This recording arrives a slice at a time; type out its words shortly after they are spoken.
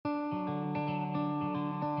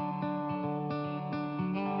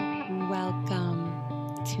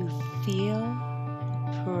Welcome to Feel,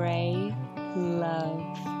 Pray, Love,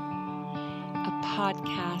 a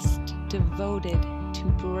podcast devoted to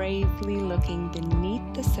bravely looking beneath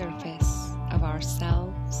the surface of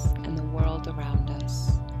ourselves and the world around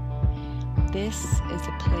us. This is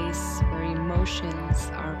a place where emotions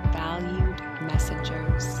are valued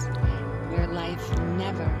messengers, where life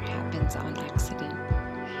never happens on accident,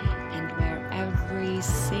 and where every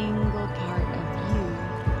single part of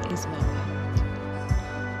you is welcomed.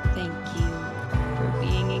 Thank you for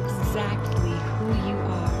being exactly who you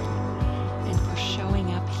are and for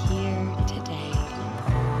showing up here today.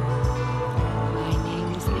 My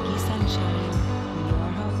name is Nikki Sunshine, your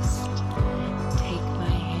host. Take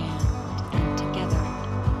my hand and together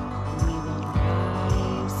we will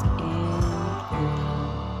rise in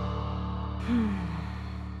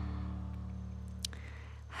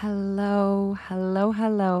Hello,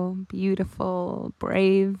 hello, beautiful,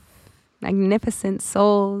 brave, magnificent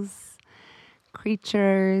souls,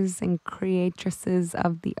 creatures and creatresses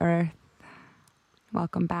of the earth.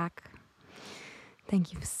 Welcome back.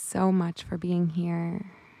 Thank you so much for being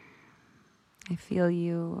here. I feel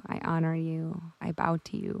you, I honor you, I bow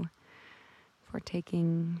to you for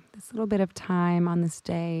taking this little bit of time on this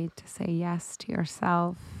day to say yes to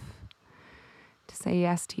yourself, to say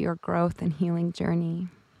yes to your growth and healing journey.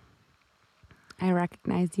 I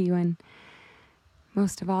recognize you, and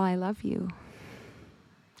most of all, I love you.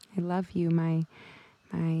 I love you, my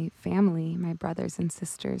family, my brothers and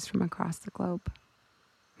sisters from across the globe.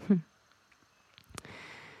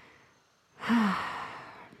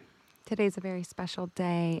 Today's a very special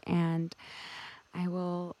day, and I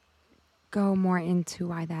will go more into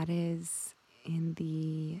why that is in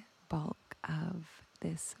the bulk of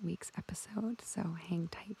this week's episode, so hang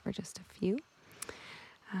tight for just a few.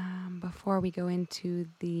 Before we go into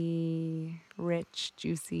the rich,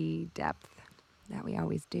 juicy depth that we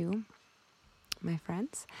always do, my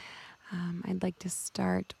friends, I'd like to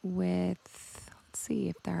start with, let's see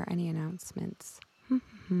if there are any announcements.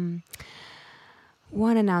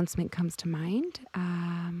 One announcement comes to mind.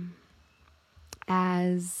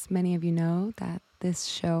 As many of you know, that this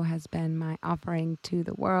show has been my offering to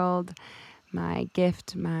the world, my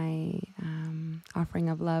gift, my offering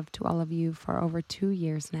of love to all of you for over 2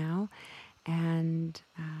 years now. And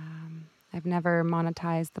I've never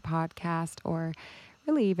monetized the podcast or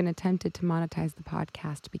really even attempted to monetize the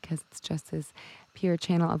podcast because it's just this pure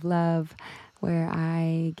channel of love where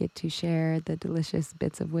I get to share the delicious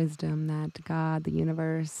bits of wisdom that God, the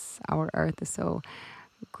universe, our earth is so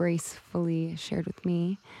gracefully shared with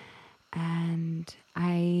me. And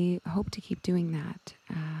I hope to keep doing that.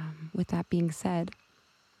 With that being said,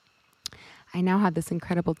 I now have this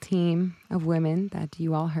incredible team of women that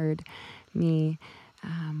you all heard me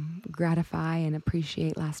gratify and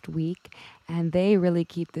appreciate last week, and they really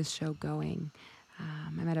keep this show going.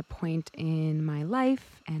 I'm at a point in my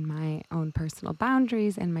life and my own personal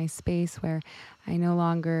boundaries and my space where I no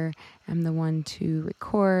longer am the one to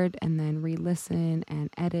record and then re-listen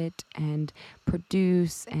and edit and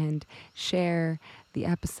produce and share the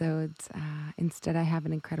episodes. Instead, I have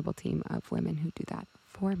an incredible team of women who do that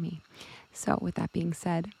for me. So with that being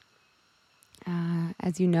said,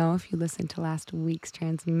 as you know, if you listened to last week's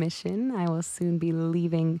transmission, I will soon be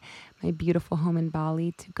leaving my beautiful home in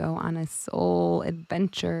Bali to go on a soul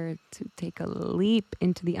adventure, to take a leap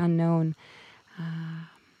into the unknown,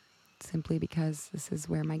 simply because this is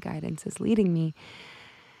where my guidance is leading me.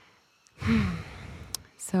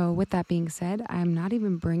 So with that being said, I'm not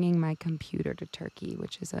even bringing my computer to Turkey,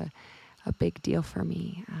 which is a big deal for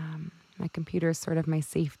me. My computer is sort of my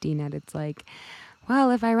safety net. It's like,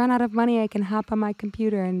 well, if I run out of money, I can hop on my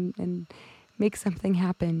computer and make something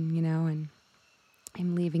happen, and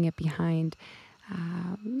I'm leaving it behind.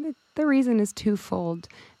 The reason is twofold.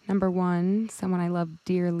 Number one, someone I love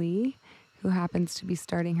dearly who happens to be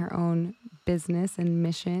starting her own business and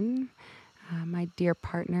mission. My dear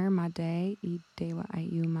partner, Made, Idewa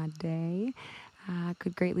Ayu Made,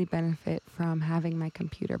 could greatly benefit from having my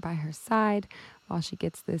computer by her side while she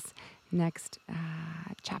gets this next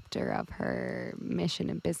chapter of her mission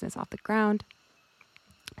and business off the ground.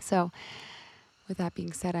 So with that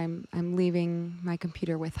being said, I'm leaving my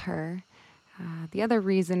computer with her. The other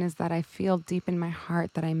reason is that I feel deep in my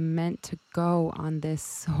heart that I'm meant to go on this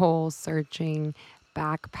soul-searching,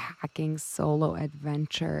 backpacking solo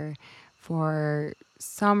adventure for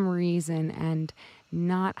some reason, and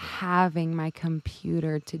not having my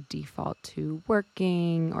computer to default to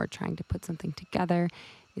working or trying to put something together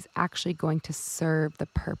is actually going to serve the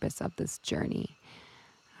purpose of this journey.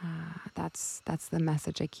 That's the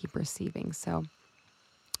message I keep receiving. So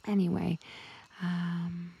anyway,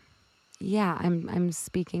 I'm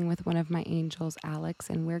speaking with one of my angels, Alex,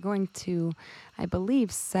 and we're going to, I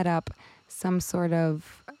believe, set up some sort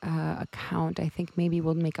of account. I think maybe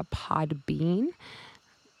we'll make a Podbean,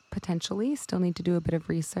 potentially. Still need to do a bit of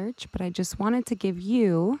research, but I just wanted to give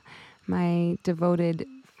you, my devoted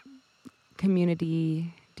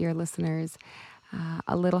community, dear listeners,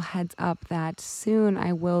 a little heads up that soon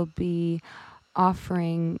I will be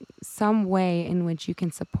offering some way in which you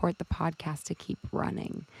can support the podcast to keep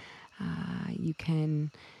running.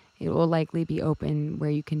 It will likely be open where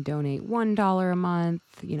you can donate $1 a month,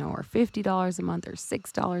 or $50 a month or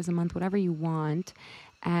 $6 a month, whatever you want.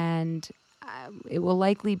 And it will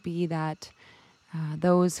likely be that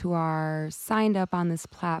those who are signed up on this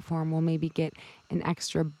platform will maybe get an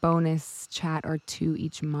extra bonus chat or two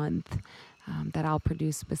each month that I'll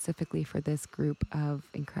produce specifically for this group of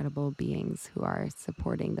incredible beings who are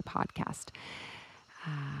supporting the podcast.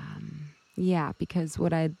 Because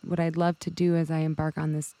what I'd love to do as I embark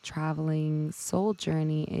on this traveling soul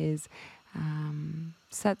journey is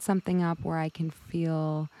set something up where I can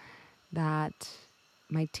feel that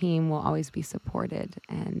my team will always be supported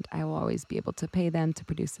and I will always be able to pay them to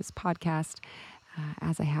produce this podcast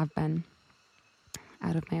as I have been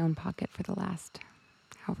out of my own pocket for the last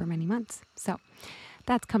however many months. So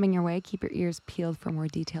that's coming your way. Keep your ears peeled for more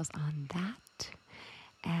details on that.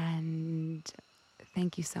 And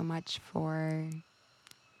thank you so much for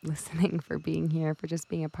listening, for being here, for just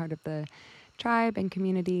being a part of the tribe and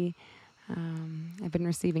community. I've been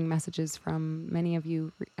receiving messages from many of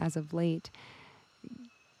you as of late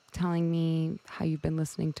telling me how you've been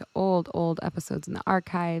listening to old episodes in the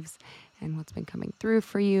archives and what's been coming through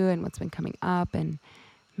for you and what's been coming up. And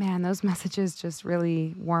man, those messages just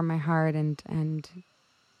really warm my heart and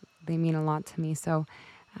they mean a lot to me. So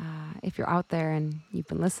if you're out there and you've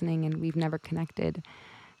been listening and we've never connected,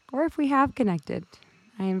 or if we have connected,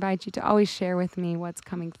 I invite you to always share with me what's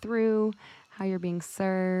coming through, how you're being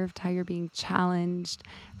served, how you're being challenged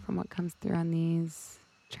from what comes through on these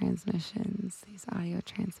transmissions, these audio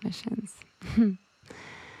transmissions.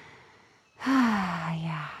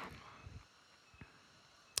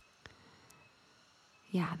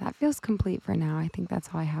 Yeah, that feels complete for now. I think that's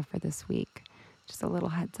all I have for this week. Just a little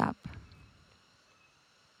heads up.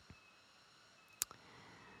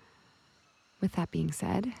 With that being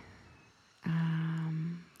said,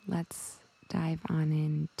 let's dive on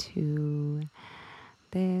into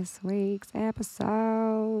this week's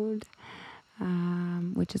episode,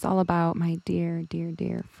 which is all about my dear, dear,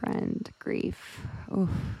 dear friend, grief. Oh,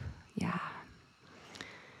 yeah.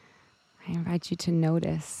 I invite you to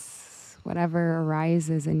notice whatever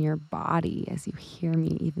arises in your body as you hear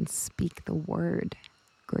me even speak the word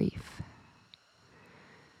grief.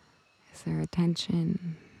 Is there a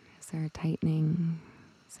tension? Is there a tightening?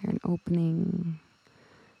 Is there an opening?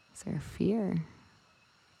 Is there a fear?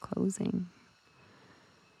 Closing?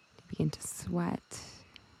 Do you begin to sweat?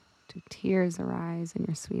 Do tears arise in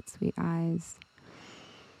your sweet, sweet eyes?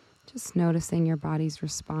 Just noticing your body's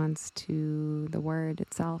response to the word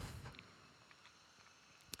itself.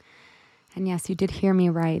 And yes, you did hear me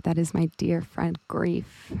right. That is my dear friend,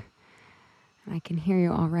 grief. And I can hear you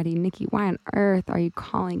already. Nikki, why on earth are you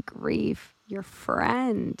calling grief your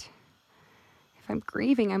friend? If I'm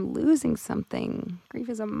grieving, I'm losing something. Grief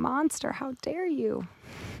is a monster. How dare you?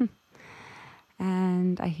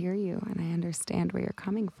 And I hear you and I understand where you're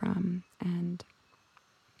coming from. And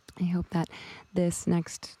I hope that this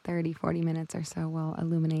next 30, 40 minutes or so will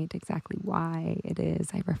illuminate exactly why it is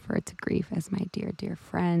I refer to grief as my dear, dear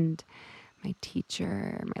friend, my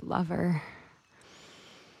teacher, my lover.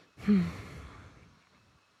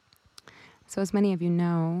 So as many of you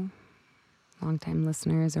know, longtime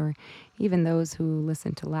listeners or even those who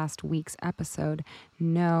listened to last week's episode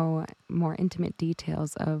know more intimate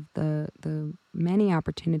details of the many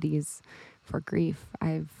opportunities for grief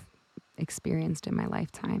I've experienced in my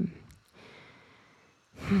lifetime.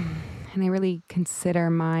 And I really consider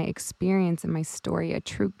my experience and my story a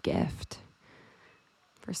true gift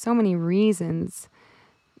for so many reasons.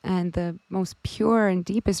 And the most pure and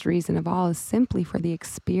deepest reason of all is simply for the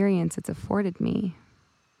experience it's afforded me.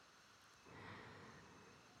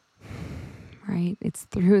 Right? It's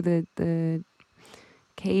through the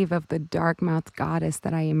cave of the dark-mouthed goddess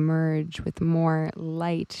that I emerge with more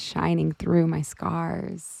light shining through my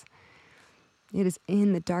scars. It is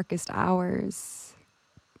in the darkest hours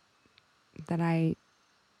that I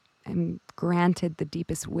am granted the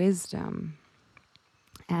deepest wisdom.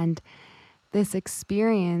 And this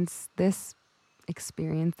experience that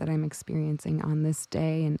I'm experiencing on this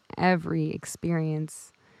day and every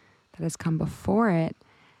experience that has come before it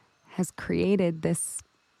has created this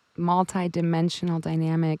multi-dimensional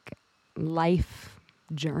dynamic life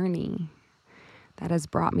journey that has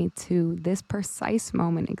brought me to this precise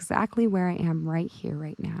moment, exactly where I am right here,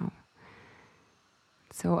 right now.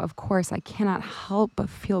 So, of course, I cannot help but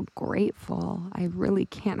feel grateful. I really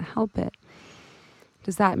can't help it.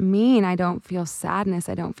 Does that mean I don't feel sadness?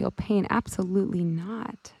 I don't feel pain? Absolutely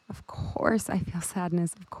not. Of course I feel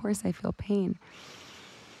sadness. Of course I feel pain.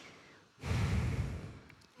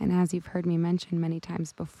 And as you've heard me mention many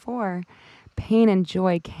times before, pain and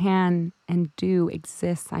joy can and do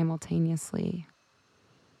exist simultaneously.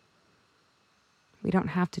 We don't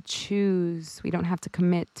have to choose. We don't have to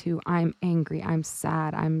commit to, I'm angry, I'm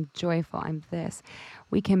sad, I'm joyful, I'm this.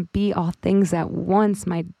 We can be all things at once,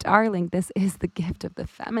 my darling. This is the gift of the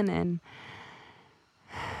feminine.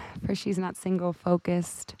 For she's not single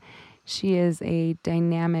focused. She is a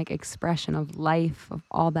dynamic expression of life, of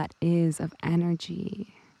all that is, of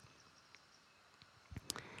energy.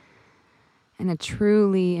 And a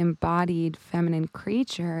truly embodied feminine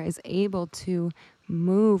creature is able to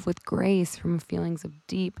move with grace from feelings of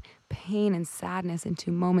deep pain and sadness into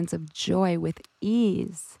moments of joy with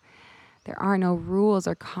ease. There are no rules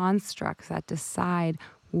or constructs that decide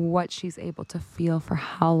what she's able to feel for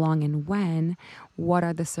how long and when. What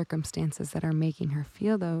are the circumstances that are making her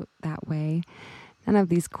feel that way? None of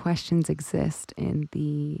these questions exist in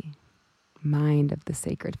the mind of the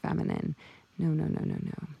sacred feminine. No, no, no, no,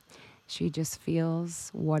 no. She just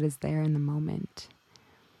feels what is there in the moment.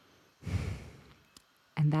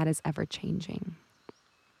 And that is ever changing.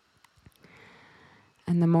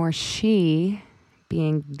 And the more she,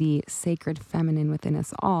 being the sacred feminine within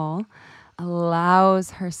us all,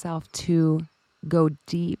 allows herself to go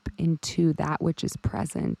deep into that which is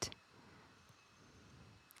present,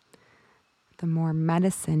 the more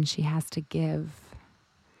medicine she has to give,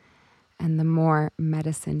 and the more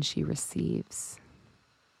medicine she receives.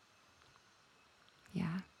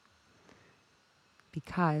 Yeah.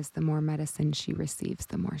 Because the more medicine she receives,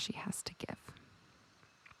 the more she has to give.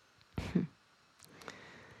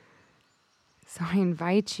 So I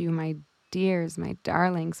invite you, my dears, my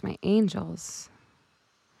darlings, my angels,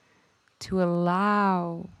 to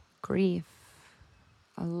allow grief,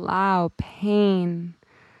 allow pain,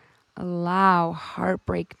 allow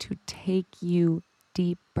heartbreak to take you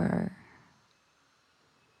deeper.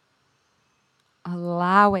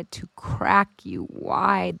 Allow it to crack you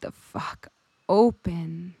wide the fuck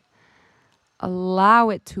open. Allow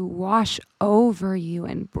it to wash over you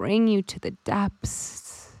and bring you to the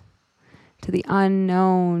depths, to the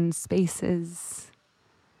unknown spaces.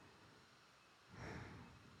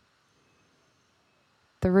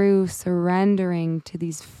 Through surrendering to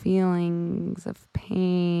these feelings of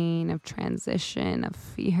pain, of transition, of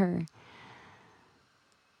fear,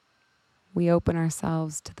 we open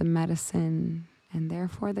ourselves to the medicine and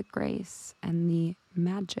therefore the grace and the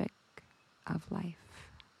magic of life.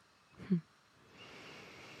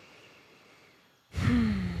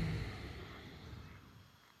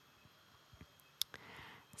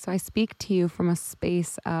 So I speak to you from a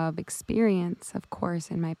space of experience, of course,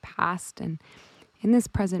 in my past and in this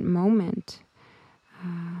present moment.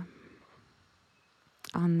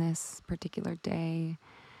 On this particular day,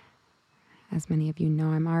 as many of you know,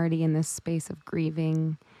 I'm already in this space of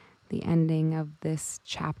grieving the ending of this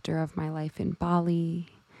chapter of my life in Bali,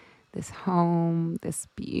 this home, this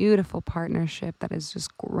beautiful partnership that has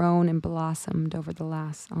just grown and blossomed over the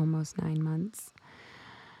last almost 9 months.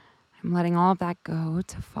 I'm letting all of that go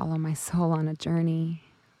to follow my soul on a journey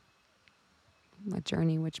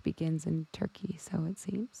which begins in Turkey, so it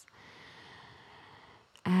seems.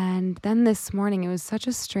 And then this morning, it was such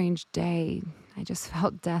a strange day. I just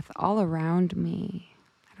felt death all around me.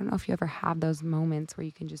 I don't know if you ever have those moments where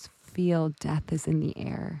you can just feel death is in the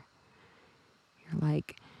air. You're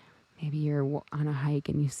like, maybe you're on a hike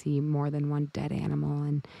and you see more than one dead animal,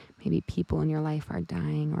 and maybe people in your life are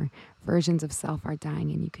dying or versions of self are dying,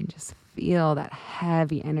 and you can just feel that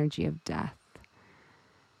heavy energy of death,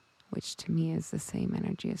 which to me is the same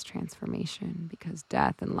energy as transformation, because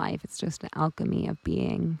death and life, it's just an alchemy of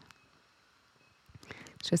being.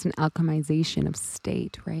 It's just an alchemization of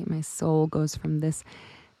state, right? My soul goes from this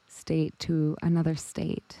state to another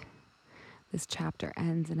state. This chapter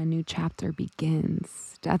ends and a new chapter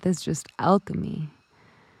begins. Death is just alchemy.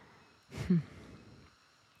 So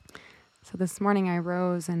this morning I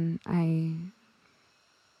rose and I,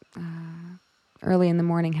 early in the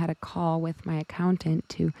morning, had a call with my accountant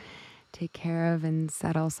to take care of and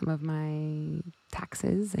settle some of my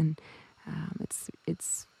taxes. And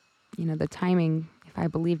it's the timing, if I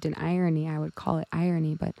believed in irony, I would call it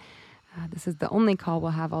irony. But this is the only call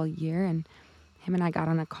we'll have all year. And him and I got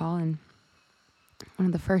on a call, and one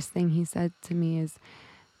of the first thing he said to me is,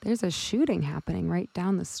 there's a shooting happening right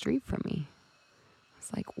down the street from me.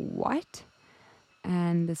 It's like, what?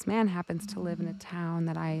 And this man happens to live in a town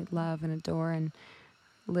that I love and adore and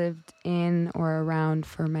lived in or around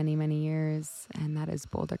for many, many years, and that is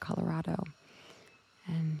Boulder, Colorado.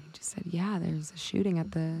 And he just said, yeah, there's a shooting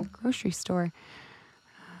at the grocery store,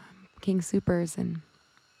 King Supers, and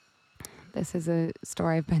this is a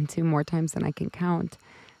store I've been to more times than I can count.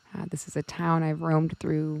 This is a town I've roamed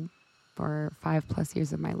through for 5+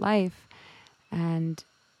 years of my life, and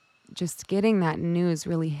just getting that news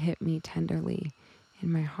really hit me tenderly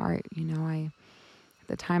in my heart. At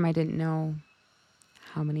the time I didn't know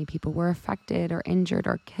how many people were affected or injured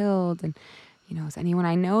or killed, and is anyone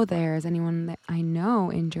I know there? Is anyone that I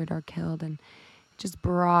know injured or killed? And it just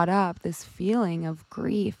brought up this feeling of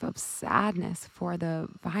grief, of sadness for the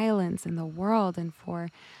violence in the world and for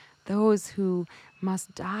those who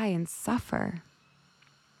must die and suffer.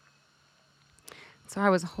 So I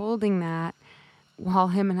was holding that while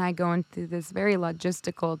him and I going through this very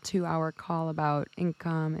logistical 2-hour call about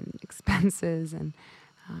income and expenses, and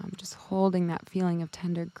just holding that feeling of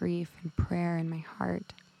tender grief and prayer in my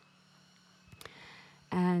heart.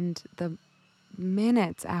 And the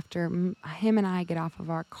minutes after him and I get off of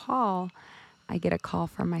our call, I get a call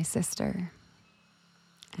from my sister.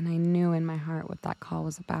 And I knew in my heart what that call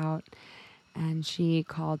was about. And she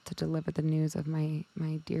called to deliver the news of my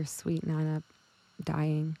dear sweet Nana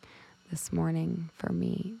dying this morning for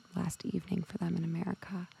me, last evening for them in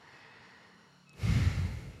America.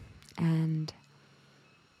 And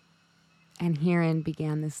herein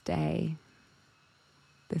began this day,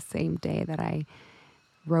 the same day that I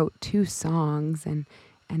wrote 2 songs and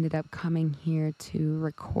ended up coming here to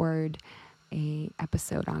record a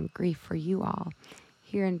episode on grief for you all.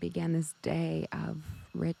 Herein began this day of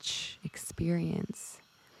rich experience.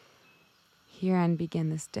 Herein began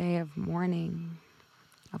this day of mourning,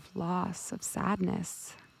 of loss, of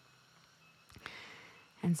sadness.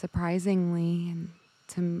 And surprisingly, and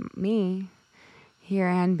to me,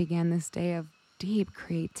 herein began this day of deep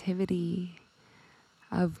creativity,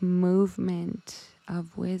 of movement,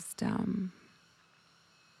 of wisdom.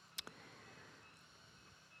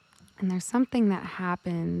 And there's something that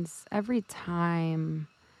happens every time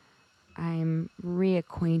I'm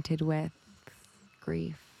reacquainted with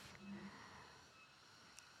grief.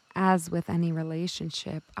 As with any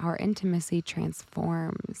relationship, our intimacy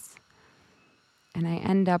transforms. And I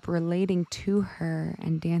end up relating to her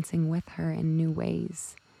and dancing with her in new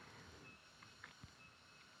ways.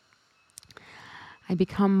 I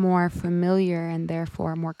become more familiar and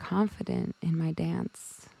therefore more confident in my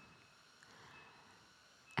dance.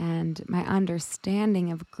 And my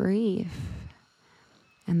understanding of grief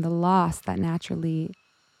and the loss that naturally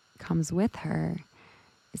comes with her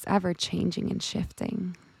is ever changing and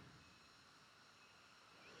shifting.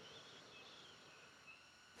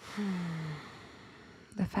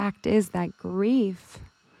 The fact is that grief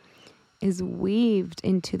is weaved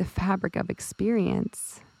into the fabric of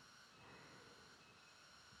experience.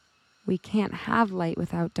 We can't have light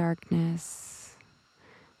without darkness.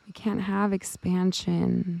 We can't have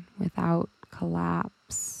expansion without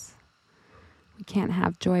collapse. We can't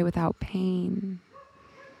have joy without pain.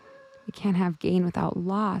 We can't have gain without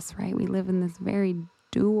loss, right? We live in this very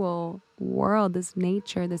dual world, this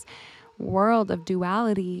nature, this world of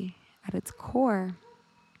duality at its core.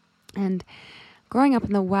 And growing up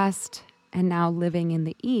in the West and now living in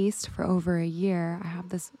the East for over a year, I have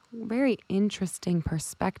this very interesting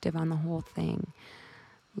perspective on the whole thing.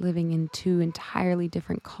 Living in 2 entirely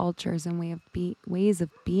different cultures and ways of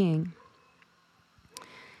being.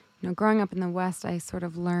 Growing up in the West, I sort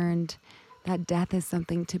of learned that death is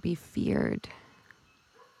something to be feared.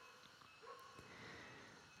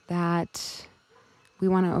 That we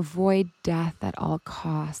want to avoid death at all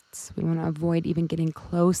costs. We want to avoid even getting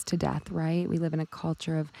close to death, right? We live in a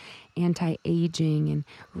culture of anti-aging and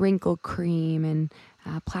wrinkle cream and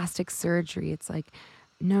plastic surgery. It's like,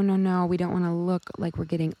 no, we don't want to look like we're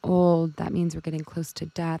getting old. That means we're getting close to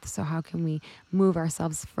death. So how can we move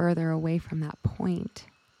ourselves further away from that point?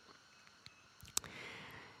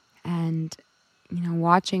 And,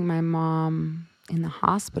 watching my mom in the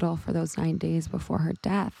hospital for those 9 days before her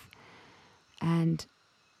death, and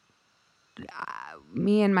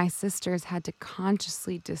me and my sisters had to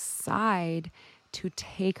consciously decide to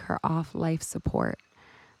take her off life support,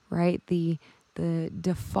 right? The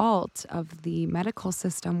default of the medical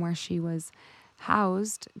system where she was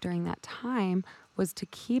housed during that time was to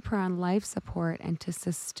keep her on life support and to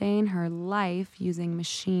sustain her life using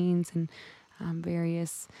machines and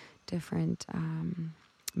various different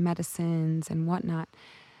medicines and whatnot,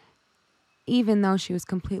 even though she was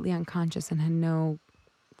completely unconscious and had no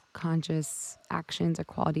conscious actions or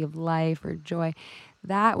quality of life or joy.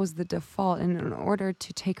 That was the default. And in order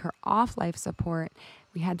to take her off life support,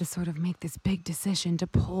 we had to sort of make this big decision to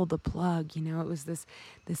pull the plug. It was this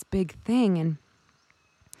big thing. And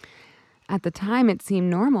at the time, it seemed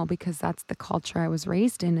normal because that's the culture I was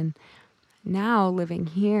raised in. And now living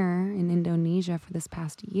here in Indonesia for this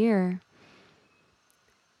past year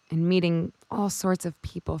and meeting all sorts of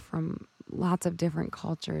people from lots of different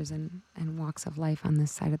cultures and walks of life on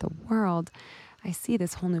this side of the world, I see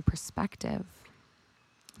this whole new perspective.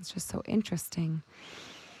 It's just so interesting.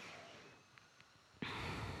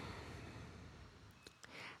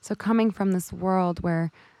 So coming from this world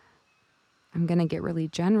where, I'm going to get really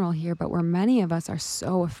general here, but where many of us are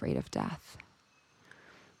so afraid of death.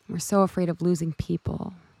 We're so afraid of losing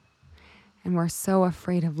people. And we're so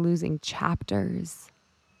afraid of losing chapters.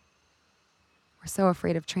 We're so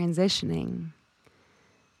afraid of transitioning.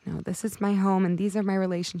 No, this is my home and these are my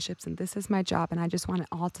relationships and this is my job and I just want it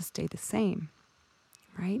all to stay the same,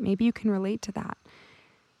 right? Maybe you can relate to that.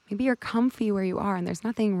 Maybe you're comfy where you are and there's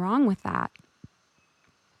nothing wrong with that.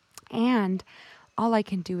 And all I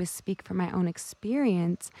can do is speak from my own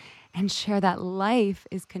experience and share that life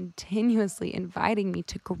is continuously inviting me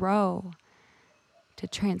to grow, to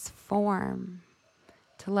transform,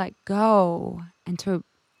 to let go, and to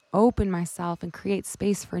open myself and create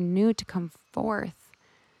space for new to come forth,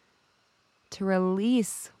 to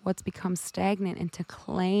release what's become stagnant and to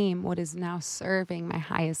claim what is now serving my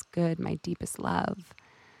highest good, my deepest love.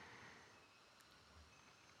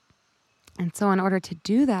 And so in order to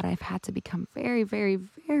do that, I've had to become very, very,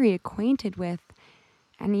 very acquainted with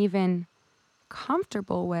and even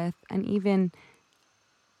comfortable with and even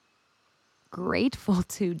grateful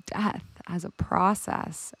to death as a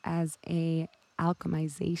process, as a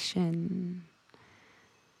alchemization,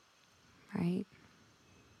 right?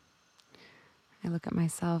 I look at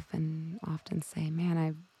myself and often say, man,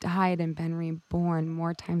 I've died and been reborn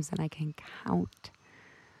more times than I can count.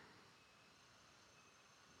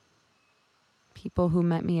 People who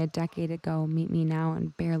met me a decade ago meet me now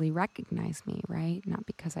and barely recognize me, right? Not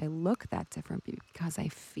because I look that different, but because I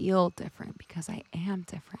feel different, because I am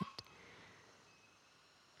different.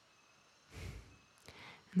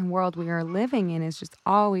 And the world we are living in is just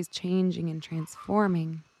always changing and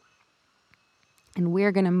transforming. And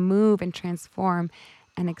we're going to move and transform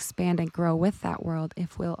and expand and grow with that world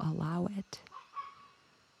if we'll allow it.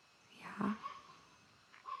 Yeah.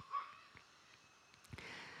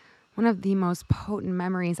 One of the most potent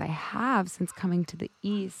memories I have since coming to the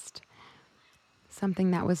East,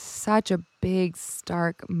 something that was such a big,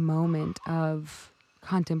 stark moment of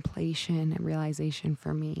contemplation and realization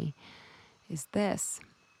for me, is this.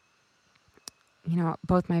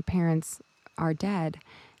 Both my parents are dead,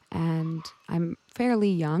 and I'm fairly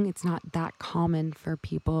young. It's not that common for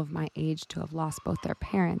people of my age to have lost both their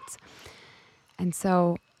parents. And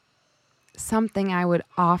so something I would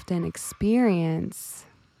often experience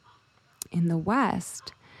in the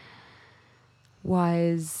West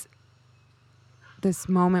was this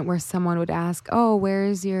moment where someone would ask, oh,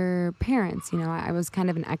 where's your parents? I was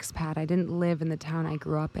kind of an expat. I didn't live in the town I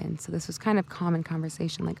grew up in. So this was kind of common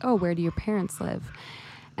conversation, like, oh, where do your parents live?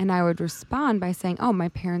 And I would respond by saying, oh, my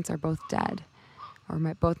parents are both dead, or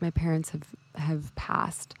both my parents have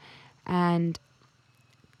passed. And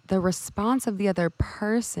the response of the other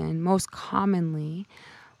person, most commonly,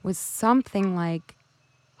 was something like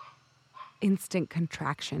instant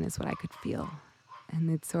contraction is what I could feel. And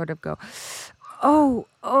they'd sort of go, oh,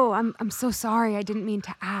 I'm so sorry. I didn't mean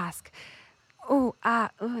to ask.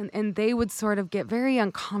 And they would sort of get very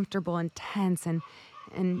uncomfortable and tense and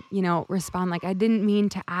respond like, I didn't mean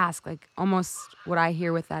to ask. Like almost what I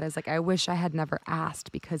hear with that is like, I wish I had never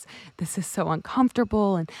asked because this is so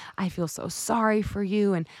uncomfortable and I feel so sorry for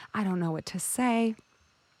you and I don't know what to say.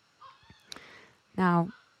 Now,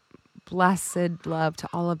 blessed love to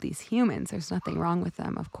all of these humans. There's nothing wrong with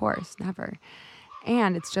them, of course, never.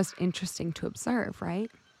 And it's just interesting to observe,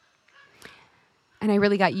 right? And I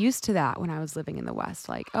really got used to that when I was living in the West.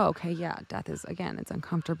 Like, oh, okay, yeah, death is, again, it's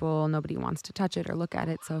uncomfortable. Nobody wants to touch it or look at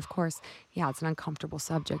it. So, of course, yeah, it's an uncomfortable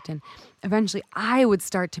subject. And eventually I would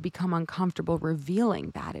start to become uncomfortable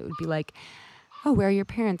revealing that. It would be like, oh, where are your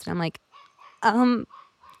parents? And I'm like,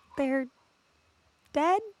 they're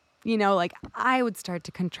dead. Like I would start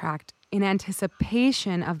to contract in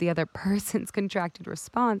anticipation of the other person's contracted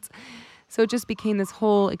response. So it just became this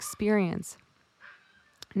whole experience.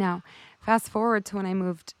 Now, fast forward to when I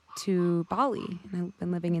moved to Bali, and I've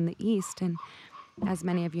been living in the East. And as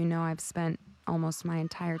many of you know, I've spent almost my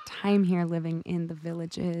entire time here living in the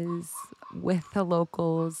villages with the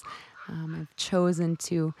locals. I've chosen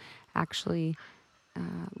to actually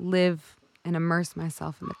live and immerse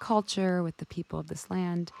myself in the culture with the people of this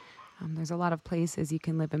land. There's a lot of places you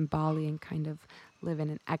can live in Bali and kind of live in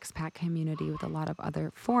an expat community with a lot of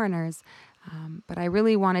other foreigners. But I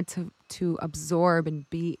really wanted to absorb and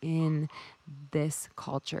be in this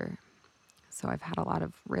culture. So I've had a lot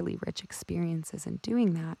of really rich experiences in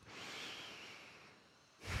doing that.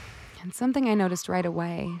 And something I noticed right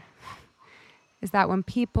away is that when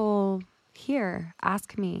people here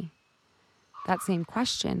ask me that same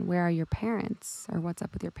question, where are your parents? Or what's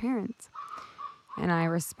up with your parents? And I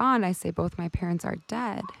respond, I say, both my parents are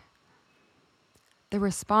dead. The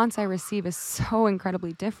response I receive is so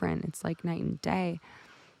incredibly different. It's like night and day.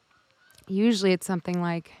 Usually it's something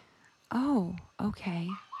like, oh, okay,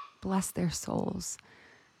 bless their souls.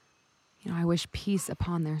 I wish peace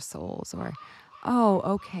upon their souls. Or, oh,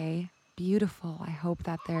 okay, beautiful. I hope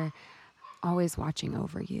that they're always watching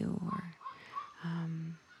over you. Or,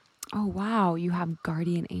 oh, wow, you have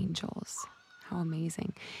guardian angels. How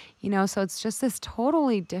amazing. So it's just this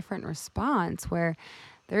totally different response where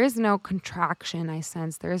there is no contraction, I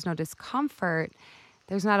sense. There is no discomfort.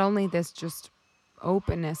 There's not only this just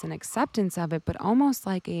openness and acceptance of it, but almost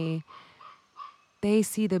like they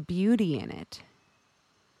see the beauty in it,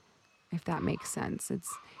 if that makes sense.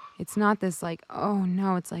 It's not this like, oh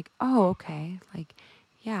no, it's like, oh, okay. Like,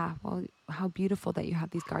 yeah, well, how beautiful that you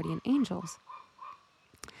have these guardian angels.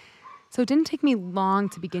 So it didn't take me long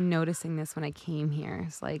to begin noticing this when I came here.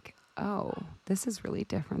 It's like, oh, this is really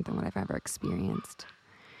different than what I've ever experienced.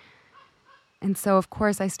 And so, of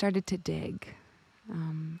course, I started to dig.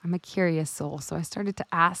 I'm a curious soul, so I started to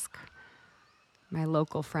ask my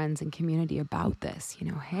local friends and community about this,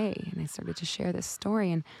 hey, and I started to share this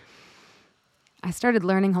story. And I started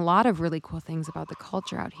learning a lot of really cool things about the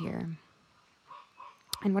culture out here.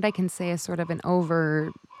 And what I can say is sort of an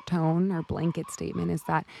overtone or blanket statement is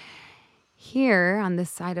that here on this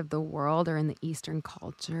side of the world, or in the Eastern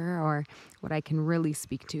culture, or what I can really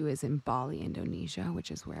speak to is in Bali, Indonesia, which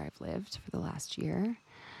is where I've lived for the last year,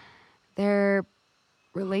 their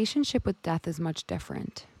relationship with death is much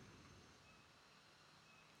different.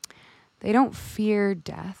 They don't fear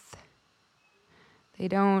death. They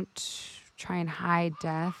don't try and hide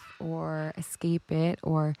death or escape it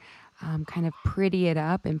or kind of pretty it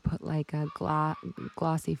up and put like a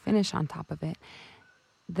glossy finish on top of it.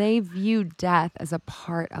 They view death as a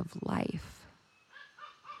part of life.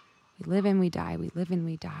 We live and we die, we live and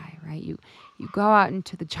we die, right? You go out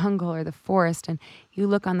into the jungle or the forest and you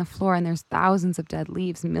look on the floor and there's thousands of dead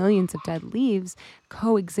leaves, millions of dead leaves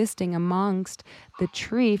coexisting amongst the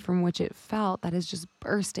tree from which it felt that is just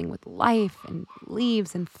bursting with life and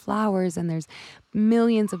leaves and flowers, and there's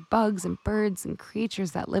millions of bugs and birds and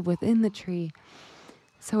creatures that live within the tree.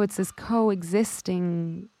 So it's this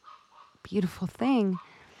coexisting, beautiful thing.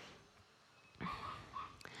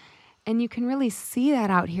 And you can really see that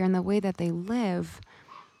out here in the way that they live.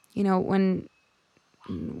 When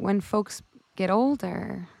folks get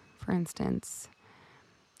older, for instance,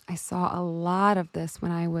 I saw a lot of this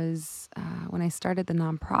when I started the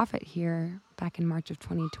nonprofit here back in March of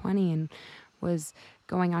 2020 and was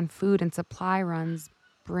going on food and supply runs,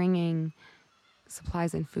 bringing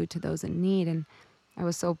supplies and food to those in need. And I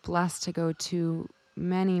was so blessed to go to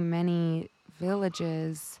many, many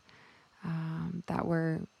villages that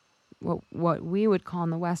were what we would call in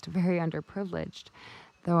the West very underprivileged,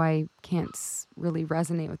 though I can't really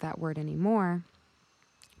resonate with that word anymore.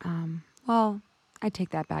 Well, I take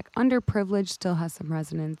that back. Underprivileged still has some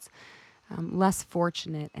resonance. Less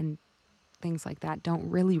fortunate and things like that don't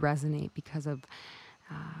really resonate because of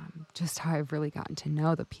just how I've really gotten to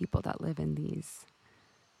know the people that live in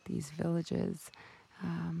these villages.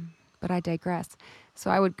 But I digress. So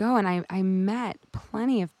I would go and I met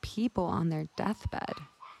plenty of people on their deathbed.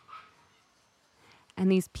 And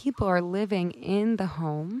these people are living in the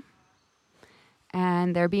home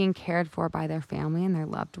and they're being cared for by their family and their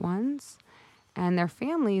loved ones. And their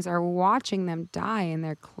families are watching them die and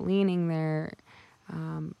they're cleaning their,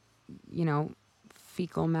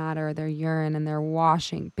 fecal matter, their urine, and they're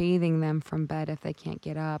bathing them from bed if they can't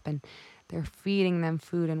get up. And they're feeding them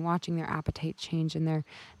food and watching their appetite change. And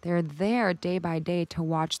they're there day by day to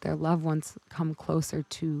watch their loved ones come closer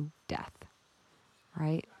to death,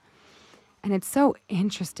 right? And it's so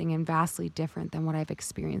interesting and vastly different than what I've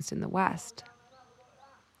experienced in the West.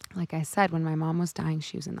 Like I said, when my mom was dying,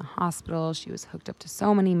 she was in the hospital. She was hooked up to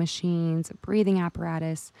so many machines, a breathing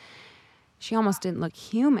apparatus. She almost didn't look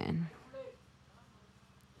human.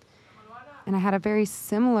 And I had a very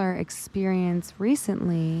similar experience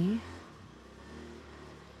recently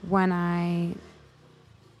when I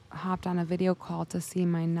hopped on a video call to see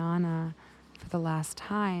my Nana for the last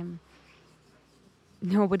time.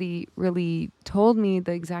 nobody really told me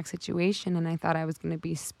the exact situation, and I thought I was going to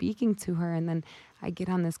be speaking to her, and then I get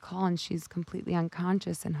on this call and she's completely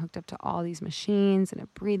unconscious and hooked up to all these machines and a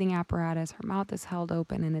breathing apparatus. Her mouth is held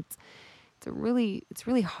open, and it's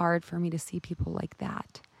really hard for me to see people like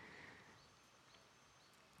that.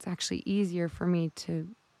 It's actually easier for me to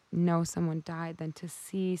know someone died than to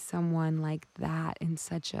see someone like that in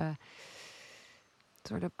such a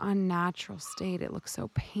sort of unnatural state. It looks so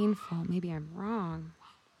painful. Maybe I'm wrong.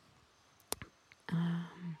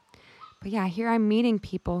 But yeah, here I'm meeting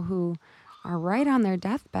people who are right on their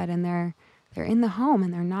deathbed, and they're in the home,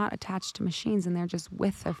 and they're not attached to machines, and they're just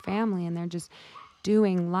with their family, and they're just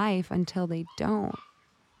doing life until they don't,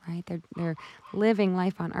 right? They're living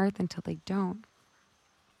life on earth until they don't.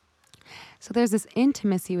 So there's this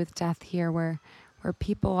intimacy with death here where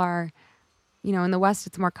people are, in the West,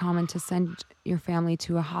 it's more common to send your family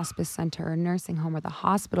to a hospice center or nursing home or the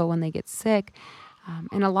hospital when they get sick.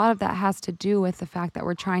 And a lot of that has to do with the fact that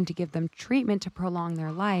we're trying to give them treatment to prolong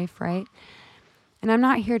their life, right? And I'm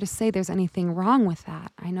not here to say there's anything wrong with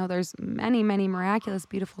that. I know there's many, many miraculous,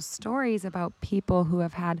 beautiful stories about people who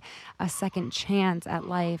have had a second chance at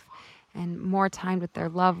life and more time with their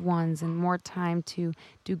loved ones and more time to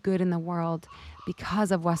do good in the world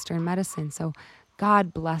because of Western medicine. So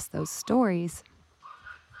God bless those stories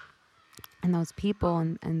and those people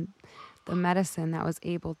and the medicine that was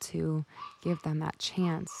able to give them that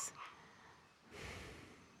chance.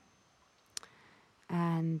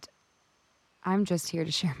 And I'm just here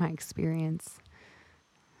to share my experience.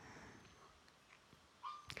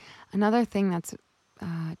 Another thing that's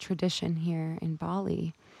tradition here in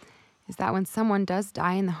Bali is that when someone does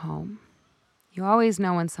die in the home, you always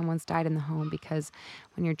know when someone's died in the home because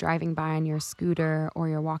when you're driving by on your scooter or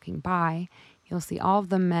you're walking by, you'll see all of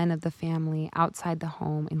the men of the family outside the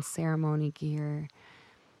home in ceremony gear.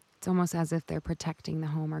 It's almost as if they're protecting the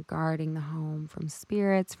home or guarding the home from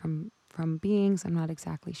spirits, from beings. I'm not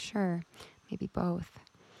exactly sure. Maybe both.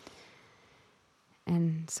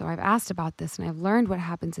 And so I've asked about this, and I've learned what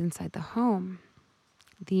happens inside the home.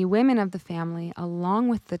 The women of the family, along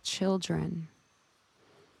with the children,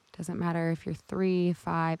 doesn't matter if you're 3,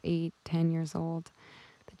 5, 8, 10 years old,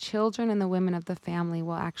 the children and the women of the family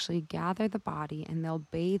will actually gather the body and they'll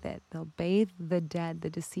bathe it. They'll bathe the dead, the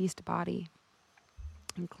deceased body,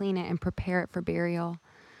 and clean it and prepare it for burial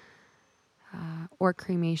or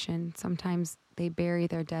cremation. Sometimes they bury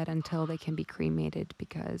their dead until they can be cremated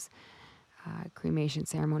because cremation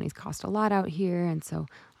ceremonies cost a lot out here, and so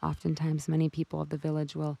oftentimes many people of the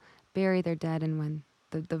village will bury their dead, and when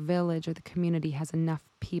the village or the community has enough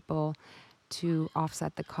people to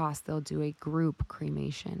offset the cost, they'll do a group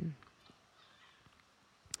cremation.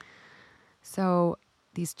 So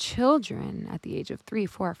these children at the age of 3,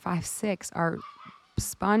 4, 5, 6 are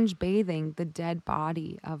sponge bathing the dead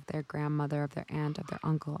body of their grandmother, of their aunt, of their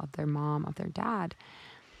uncle, of their mom, of their dad.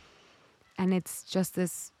 And it's just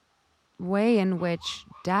this way in which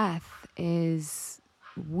death is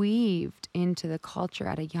weaved into the culture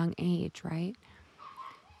at a young age, right?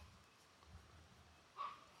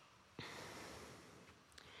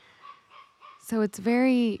 So it's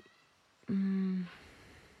very,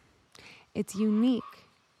 it's unique,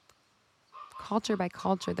 culture by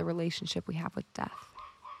culture, the relationship we have with death.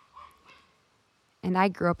 And I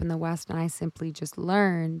grew up in the West, and I simply just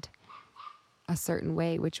learned a certain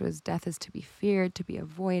way, which was death is to be feared, to be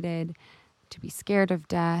avoided, to be scared of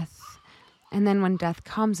death. And then when death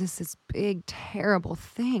comes, it's this big, terrible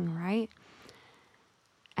thing, right?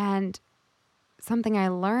 And something I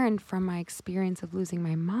learned from my experience of losing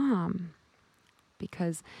my mom,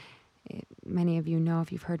 because many of you know,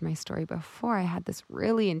 if you've heard my story before, I had this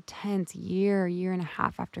really intense year and a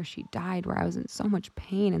half after she died where I was in so much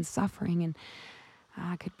pain and suffering, and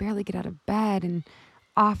I could barely get out of bed, and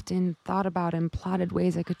often thought about and plotted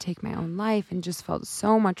ways I could take my own life, and just felt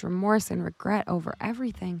so much remorse and regret over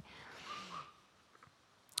everything.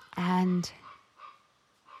 And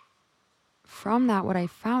from that, what I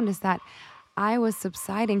found is that I was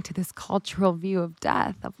subsiding to this cultural view of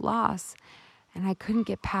death, of loss. And I couldn't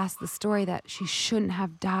get past the story that she shouldn't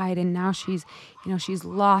have died. And now she's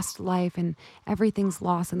lost life and everything's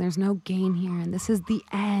lost and there's no gain here. And this is the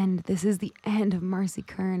end. This is the end of Marcy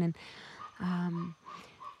Kern. And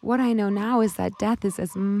what I know now is that death is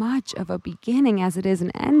as much of a beginning as it is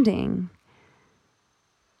an ending.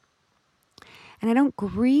 And I don't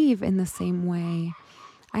grieve in the same way.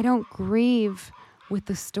 I don't grieve with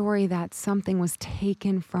the story that something was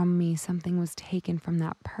taken from me, something was taken from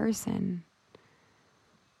that person.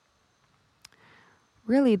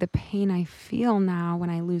 Really, the pain I feel now when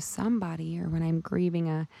I lose somebody or when I'm grieving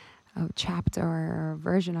a chapter or a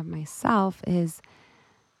version of myself is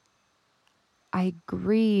I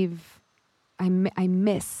grieve. I'm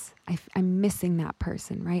missing that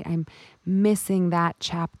person, right? I'm missing that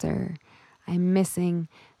chapter. I'm missing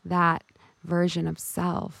that version of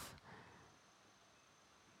self,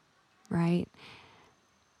 right?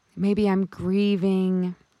 Maybe I'm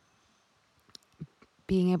grieving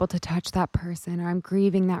being able to touch that person, or I'm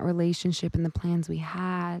grieving that relationship and the plans we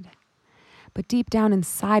had. But deep down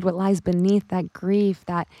inside, what lies beneath that grief,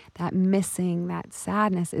 that missing, that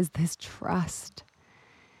sadness, is this trust,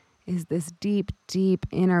 is this deep, deep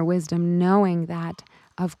inner wisdom, knowing that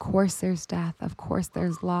of course there's death, of course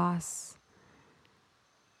there's loss.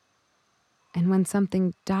 And when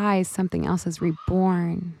something dies, something else is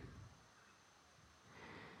reborn.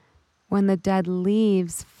 When the dead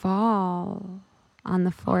leaves fall on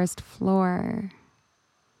the forest floor,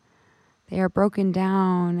 they are broken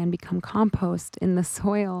down and become compost in the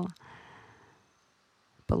soil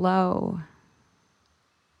below.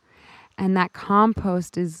 And that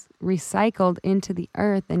compost is recycled into the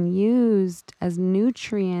earth and used as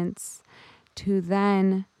nutrients to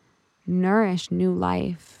then nourish new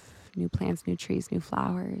life, new plants, new trees, new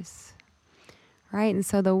flowers. Right? And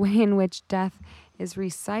so the way in which death is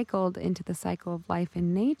recycled into the cycle of life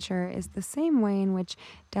in nature is the same way in which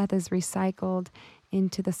death is recycled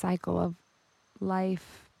into the cycle of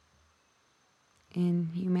life in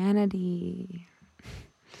humanity.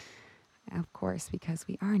 Of course, because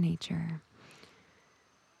we are nature.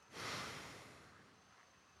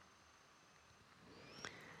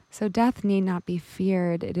 So death need not be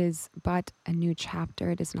feared. It is but a new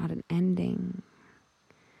chapter. It is not an ending.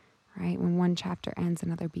 Right? When one chapter ends,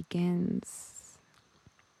 another begins.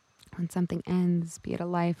 When something ends, be it a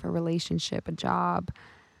life, a relationship, a job,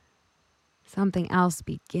 something else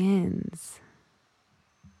begins.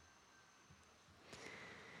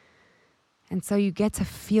 And so you get to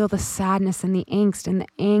feel the sadness and the angst and the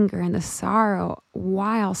anger and the sorrow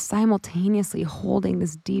while simultaneously holding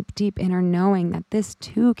this deep, deep inner knowing that this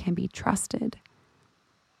too can be trusted.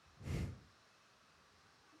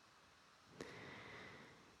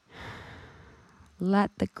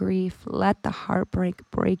 Let the grief, let the heartbreak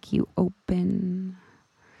break you open.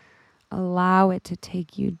 Allow it to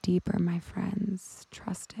take you deeper, my friends.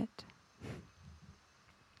 Trust it.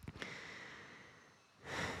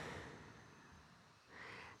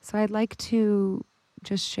 So I'd like to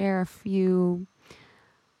just share a few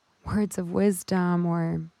words of wisdom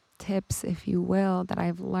or tips, if you will, that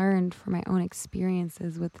I've learned from my own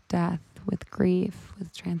experiences with death, with grief,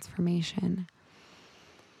 with transformation.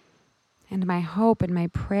 And my hope and my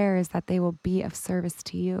prayer is that they will be of service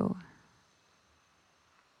to you.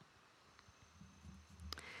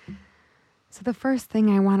 So the first thing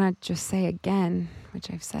I want to just say again, which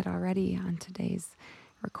I've said already on today's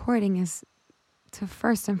recording, is to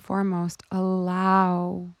first and foremost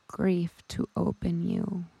allow grief to open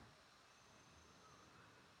you.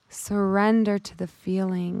 Surrender to the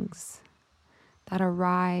feelings that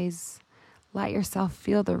arise. Let yourself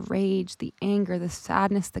feel the rage, the anger, the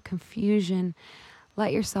sadness, the confusion.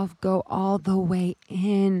 Let yourself go all the way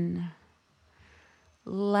in.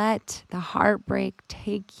 Let the heartbreak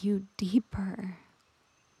take you deeper.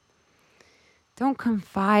 Don't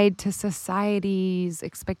confide to society's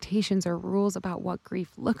expectations or rules about what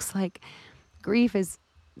grief looks like. Grief is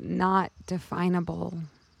not definable.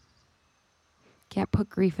 Can't put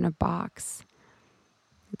grief in a box.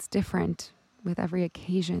 It's different with every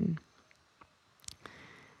occasion.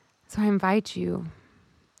 So I invite you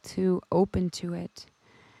to open to it.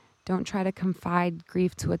 Don't try to confide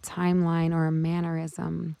grief to a timeline or a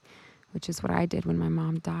mannerism, which is what I did when my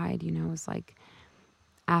mom died. You know, it was like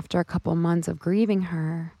after a couple months of grieving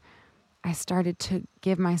her, I started to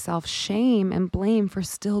give myself shame and blame for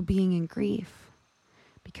still being in grief.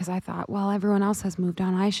 Because I thought, well, everyone else has moved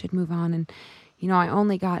on, I should move on. And, you know, I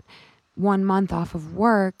only got 1 month off of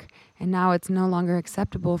work, and now it's no longer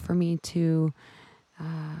acceptable for me to,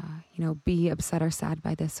 be upset or sad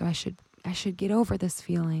by this. So I should get over this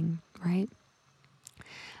feeling, right?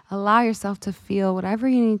 Allow yourself to feel whatever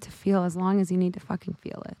you need to feel as long as you need to fucking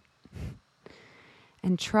feel it.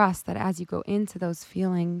 And trust that as you go into those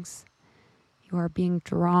feelings, you are being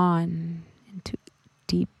drawn into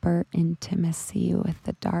deeper intimacy with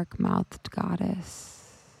the dark-mouthed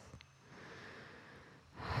goddess.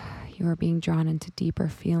 You are being drawn into deeper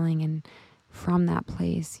feeling, and from that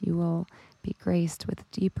place you will be graced with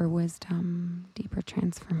deeper wisdom, deeper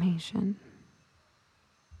transformation,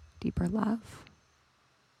 deeper love.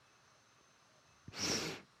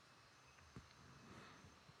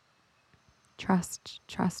 Trust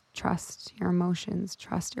your emotions,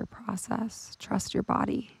 trust your process, trust your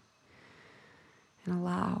body, and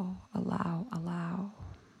allow.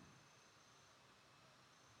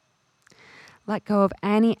 Let go of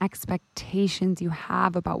any expectations you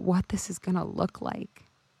have about what this is going to look like.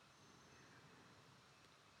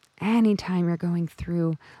 Anytime you're going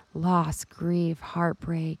through loss, grief,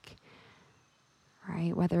 heartbreak,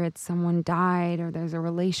 right? Whether it's someone died or there's a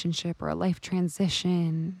relationship or a life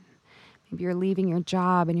transition. Maybe you're leaving your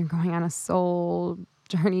job and you're going on a soul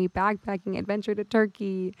journey, backpacking adventure to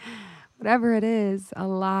Turkey. Whatever it is,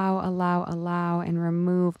 allow, and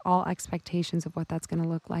remove all expectations of what that's going to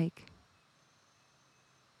look like.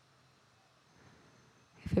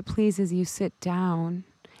 If it pleases you, sit down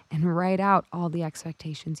and write out all the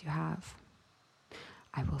expectations you have.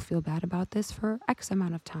 I will feel bad about this for X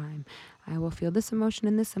amount of time. I will feel this emotion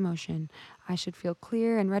and this emotion. I should feel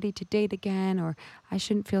clear and ready to date again, or I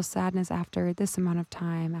shouldn't feel sadness after this amount of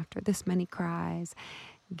time, after this many cries.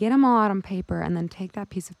 Get them all out on paper and then take that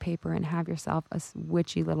piece of paper and have yourself a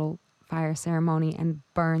witchy little fire ceremony and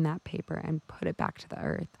burn that paper and put it back to the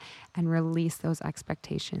earth and release those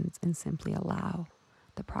expectations and simply allow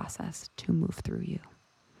the process to move through you.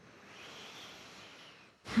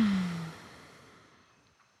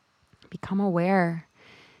 Become aware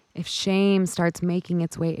if shame starts making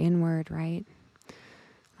its way inward, right?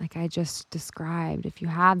 Like I just described, if you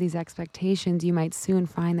have these expectations, you might soon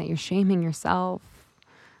find that you're shaming yourself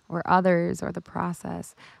or others or the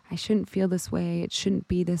process. I shouldn't feel this way. It shouldn't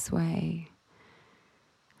be this way,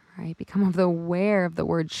 right? Become aware of the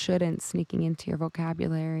word shouldn't sneaking into your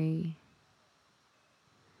vocabulary.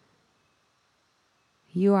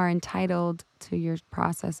 You are entitled to your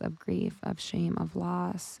process of grief, of shame, of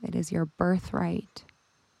loss. It is your birthright.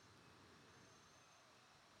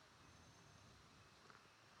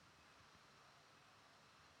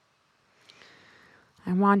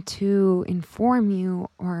 I want to inform you,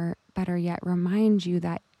 or better yet, remind you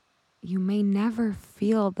that you may never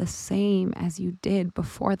feel the same as you did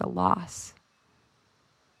before the loss.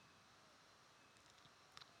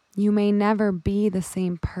 You may never be the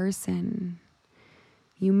same person.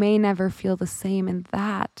 You may never feel the same, and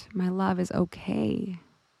that, my love, is okay.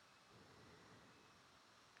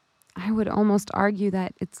 I would almost argue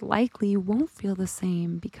that it's likely you won't feel the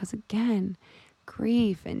same because, again,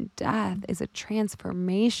 grief and death is a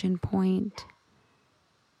transformation point.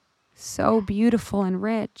 So beautiful and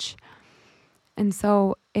rich. And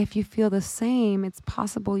so if you feel the same, it's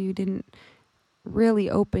possible you didn't really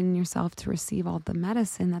open yourself to receive all the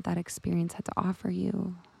medicine that experience had to offer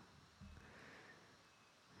you.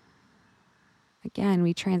 Again,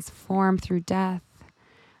 we transform through death,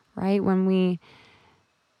 right? When we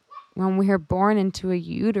are born into a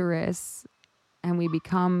uterus and we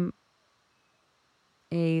become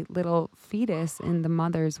a little fetus in the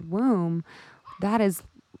mother's womb, that is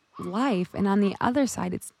life. And on the other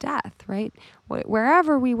side, it's death, right?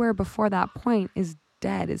 Wherever we were before that point is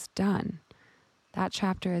dead, is done. That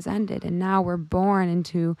chapter has ended. And now we're born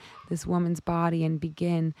into this woman's body and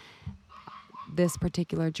begin this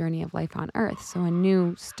particular journey of life on earth. So a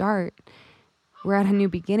new start. We're at a new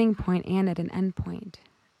beginning point and at an end point.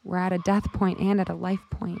 We're at a death point and at a life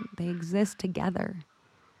point. They exist together.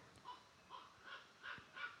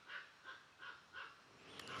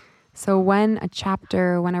 So when a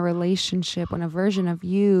chapter, when a relationship, when a version of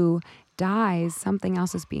you dies, something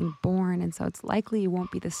else is being born. And so it's likely you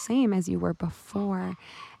won't be the same as you were before.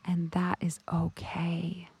 And that is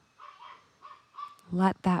okay.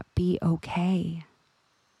 Let that be okay.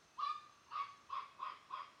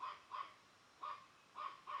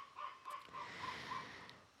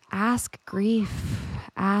 Ask grief,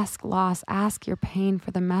 ask loss, ask your pain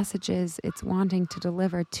for the messages it's wanting to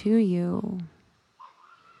deliver to you.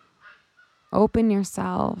 Open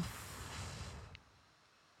yourself.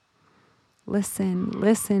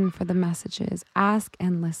 Listen for the messages. Ask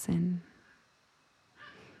and listen.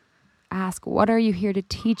 Ask, what are you here to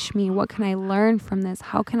teach me? What can I learn from this?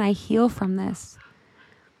 How can I heal from this?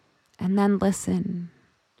 And then listen.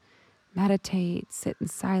 Meditate, sit in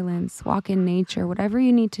silence, walk in nature, whatever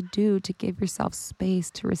you need to do to give yourself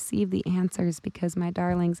space to receive the answers. Because, my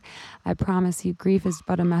darlings, I promise you, grief is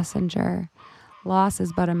but a messenger. Loss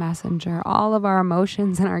is but a messenger. All of our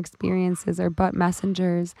emotions and our experiences are but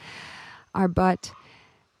messengers, are but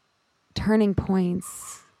turning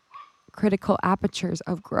points, critical apertures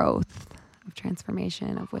of growth, of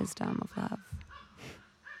transformation, of wisdom, of love.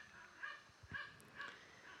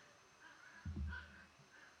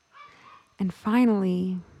 And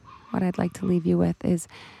finally, what I'd like to leave you with is,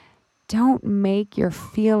 don't make your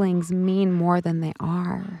feelings mean more than they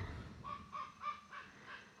are.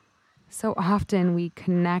 So often we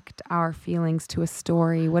connect our feelings to a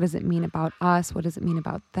story. What does it mean about us? What does it mean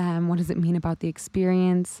about them? What does it mean about the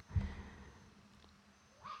experience?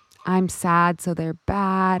 I'm sad, so they're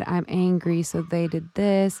bad. I'm angry, so they did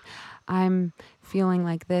this. I'm feeling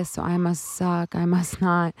like this, so I must suck. I must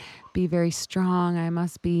not be very strong. I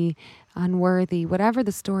must be unworthy. Whatever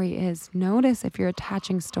the story is, notice if you're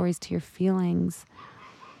attaching stories to your feelings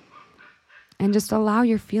and just allow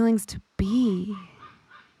your feelings to be.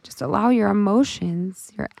 Just allow your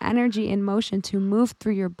emotions, your energy in motion to move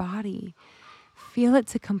through your body. Feel it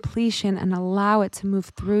to completion and allow it to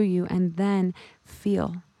move through you, and then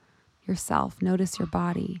feel yourself. Notice your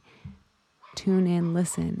body. Tune in,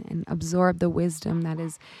 listen, and absorb the wisdom that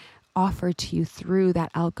is offered to you through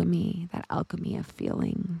that alchemy of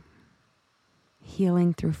feeling.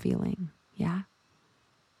 Healing through feeling. Yeah?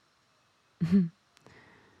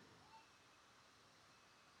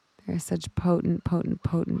 There is such potent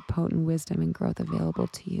wisdom and growth available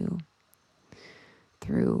to you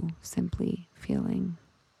through simply feeling.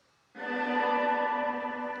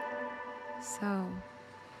 So,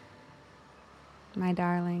 my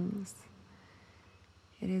darlings,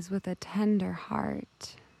 it is with a tender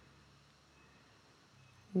heart,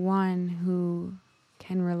 one who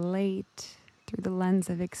can relate through the lens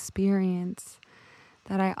of experience,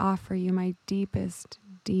 that I offer you my deepest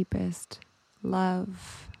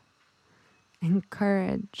love and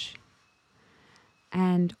courage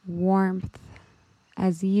and warmth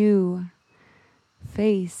as you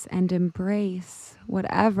face and embrace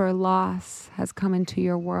whatever loss has come into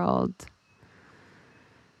your world.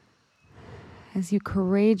 As you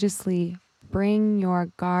courageously bring your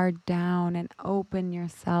guard down and open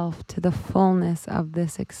yourself to the fullness of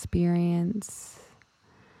this experience.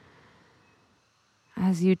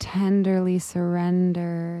 As you tenderly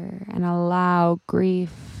surrender and allow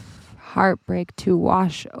grief, heartbreak to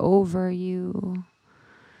wash over you,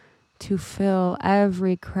 to fill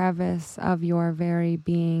every crevice of your very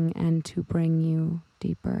being and to bring you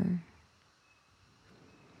deeper.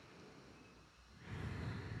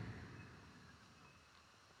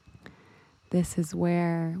 This is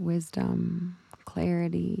where wisdom,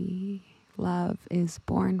 clarity, love is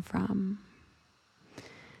born from.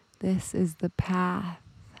 This is the path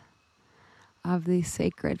of the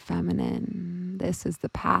sacred feminine. This is the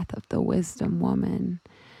path of the wisdom woman.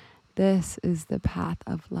 This is the path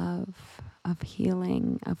of love, of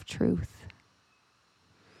healing, of truth.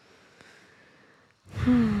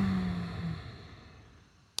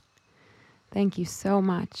 Thank you so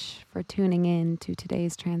much for tuning in to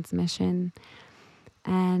today's transmission.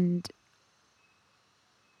 And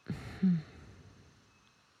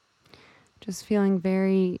just feeling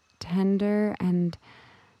very tender and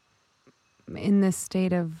in this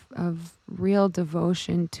state of real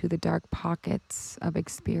devotion to the dark pockets of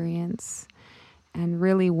experience and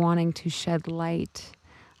really wanting to shed light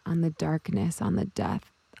on the darkness, on the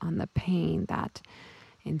death, on the pain that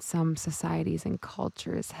in some societies and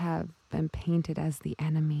cultures have been painted as the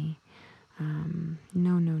enemy.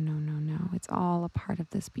 No. It's all a part of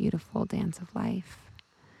this beautiful dance of life.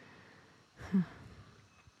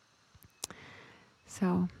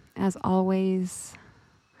 So, as always,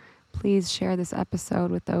 please share this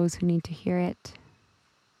episode with those who need to hear it.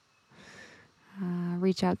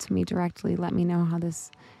 Reach out to me directly. Let me know how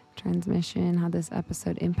this transmission, how this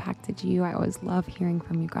episode impacted you. I always love hearing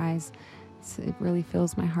from you guys. It really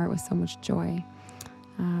fills my heart with so much joy.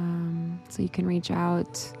 So you can reach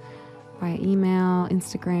out via email,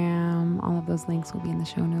 Instagram. All of those links will be in the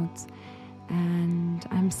show notes. And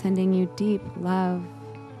I'm sending you deep love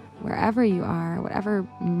wherever you are, whatever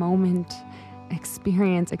moment,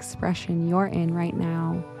 experience, expression you're in right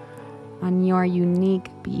now on your unique,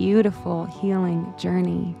 beautiful healing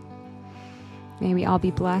journey. May we all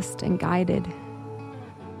be blessed and guided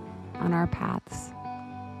on our paths.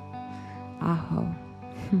 Aho.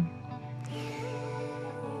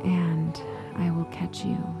 And I will catch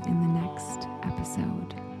you in the next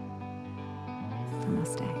episode.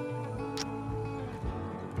 Namaste.